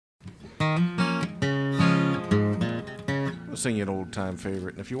I'll sing you an old-time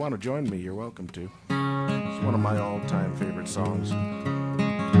favorite, and if you want to join me, you're welcome to. It's one of my all-time favorite songs.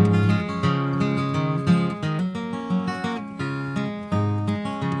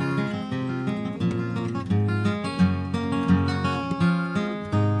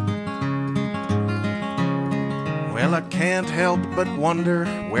 Well, I can't help but wonder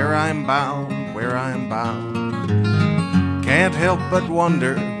where I'm bound, where I'm bound. Can't help but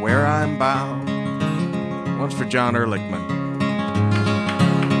wonder where I'm bound. One's for John Ehrlichman.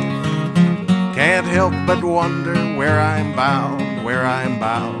 Can't help but wonder where I'm bound, where I'm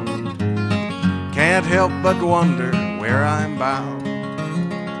bound. Can't help but wonder where I'm bound.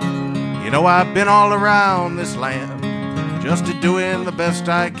 You know, I've been all around this land, just a doing the best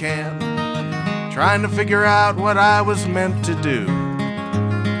I can, trying to figure out what I was meant to do.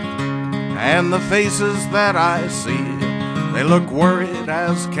 And the faces that I see, they look worried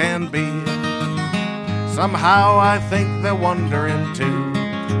as can be. Somehow I think they're wondering too.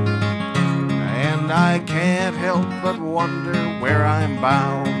 And I can't help but wonder where I'm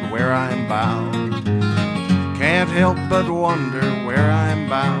bound, where I'm bound. Can't help but wonder where I'm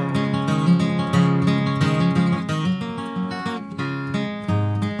bound.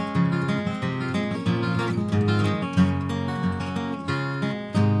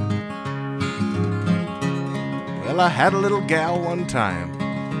 Well, I had a little gal one time.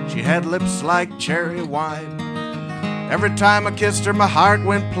 She had lips like cherry wine. Every time I kissed her, my heart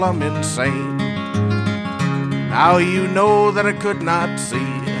went plumb insane. Now you know that I could not see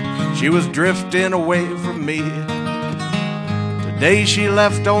she was drifting away from me. Today she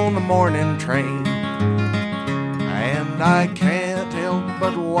left on the morning train, and I can't help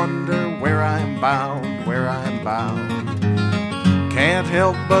but wonder where I'm bound, where I'm bound. Can't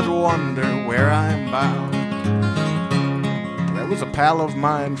help but wonder where I'm bound. There was a pal of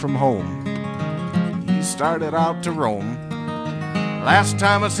mine from home. He started out to roam. Last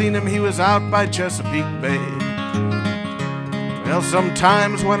time I seen him, he was out by Chesapeake Bay. Well,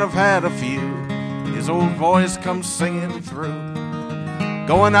 sometimes when I've had a few, his old voice comes singing through,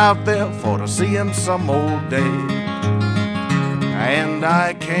 going out there for to see him some old day. And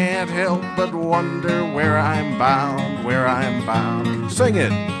I can't help but wonder where I'm bound, where I'm bound. Sing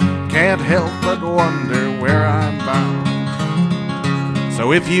it! Can't help but wonder where I'm bound.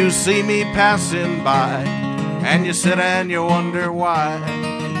 So if you see me passing by, and you sit and you wonder why,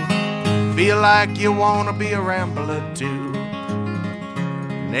 feel like you wanna be a rambler too,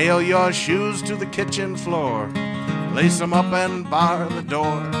 nail your shoes to the kitchen floor, lace them up and bar the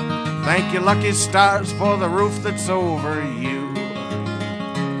door. Thank your lucky stars for the roof that's over you.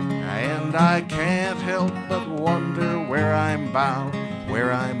 And I can't help but wonder where I'm bound,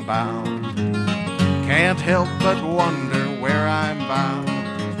 where I'm bound. Can't help but wonder where I'm bound.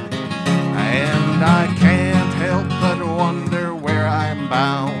 And I can't help but wonder where I'm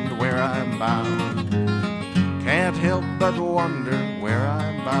bound, where I'm bound. Can't help but wonder where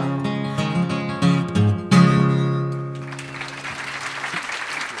I'm bound.